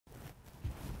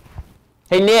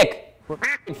Hey Nick, we're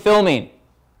filming.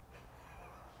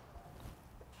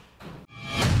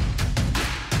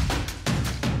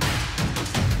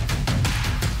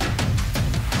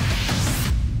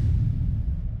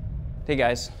 Hey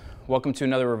guys, welcome to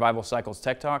another Revival Cycles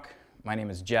Tech Talk. My name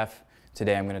is Jeff.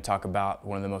 Today I'm going to talk about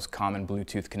one of the most common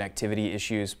Bluetooth connectivity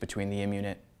issues between the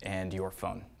m.Unit and your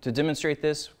phone. To demonstrate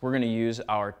this, we're going to use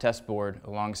our test board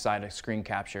alongside a screen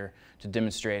capture to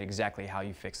demonstrate exactly how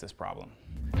you fix this problem.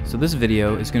 So this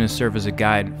video is going to serve as a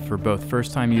guide for both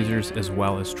first-time users as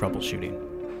well as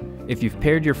troubleshooting. If you've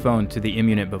paired your phone to the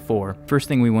m.Unit before, first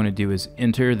thing we want to do is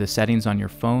enter the settings on your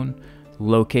phone,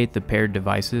 locate the paired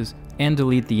devices, and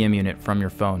delete the m.Unit from your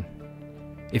phone.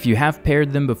 If you have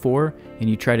paired them before and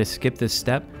you try to skip this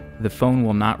step, the phone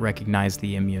will not recognize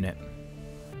the m.Unit.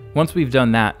 Once we've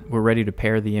done that, we're ready to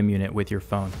pair the m.Unit with your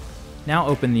phone. Now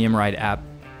open the m.Ride app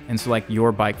and select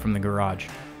your bike from the garage.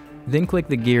 Then click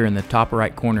the gear in the top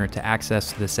right corner to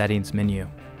access the settings menu.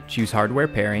 Choose hardware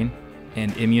pairing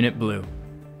and m.Unit blue.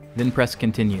 Then press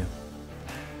continue.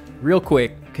 Real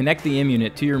quick, connect the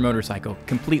m.Unit to your motorcycle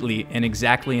completely and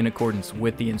exactly in accordance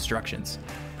with the instructions.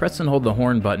 Press and hold the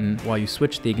horn button while you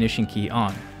switch the ignition key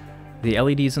on. The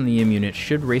LEDs on the m.Unit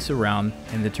should race around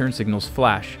and the turn signals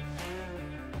flash.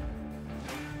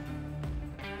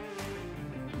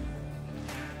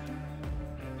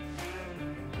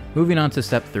 Moving on to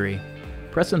step 3,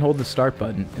 press and hold the start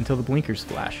button until the blinkers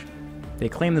flash. They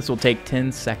claim this will take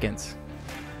 10 seconds.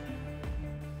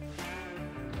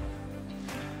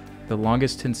 The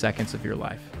longest 10 seconds of your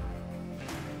life.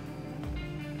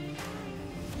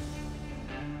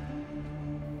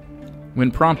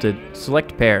 When prompted,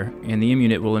 select pair and the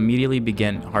m.Unit will immediately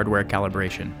begin hardware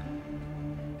calibration.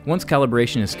 Once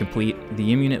calibration is complete,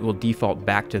 the m.Unit will default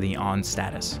back to the on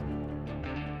status.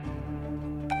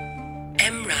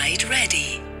 m.Ride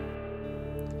ready.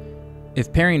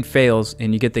 If pairing fails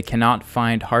and you get the cannot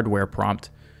find hardware prompt,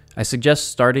 I suggest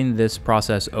starting this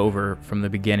process over from the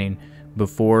beginning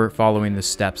before following the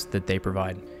steps that they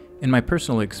provide. In my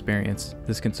personal experience,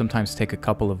 this can sometimes take a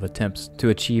couple of attempts to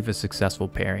achieve a successful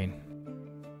pairing.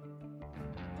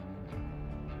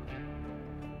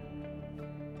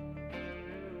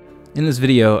 In this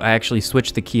video, I actually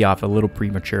switched the key off a little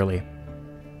prematurely.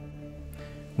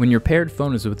 When your paired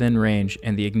phone is within range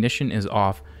and the ignition is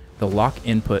off, the lock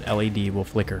input LED will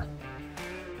flicker.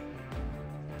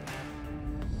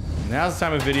 Now's the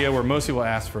time of video where most people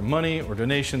ask for money or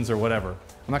donations or whatever.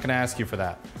 I'm not going to ask you for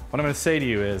that. What I'm going to say to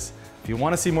you is, if you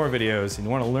want to see more videos and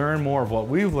you want to learn more of what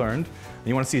we've learned, and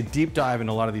you want to see a deep dive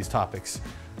into a lot of these topics,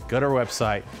 go to our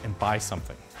website and buy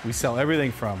something. We sell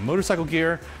everything from motorcycle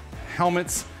gear,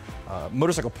 helmets,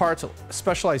 motorcycle parts,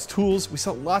 specialized tools. We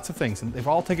sell lots of things, and they've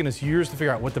all taken us years to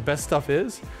figure out what the best stuff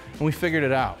is, and we figured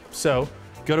it out. So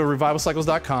go to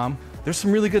revivalcycles.com. There's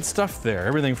some really good stuff there.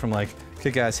 Everything from like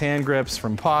kick-ass hand grips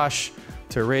from Posh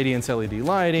to Radiance LED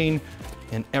lighting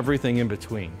and everything in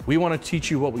between. We want to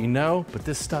teach you what we know, but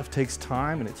this stuff takes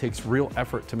time and it takes real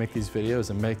effort to make these videos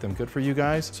and make them good for you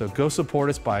guys. So go support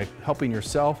us by helping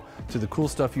yourself to the cool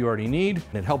stuff you already need.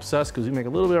 And it helps us because we make a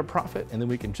little bit of profit and then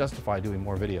we can justify doing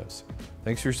more videos.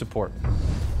 Thanks for your support.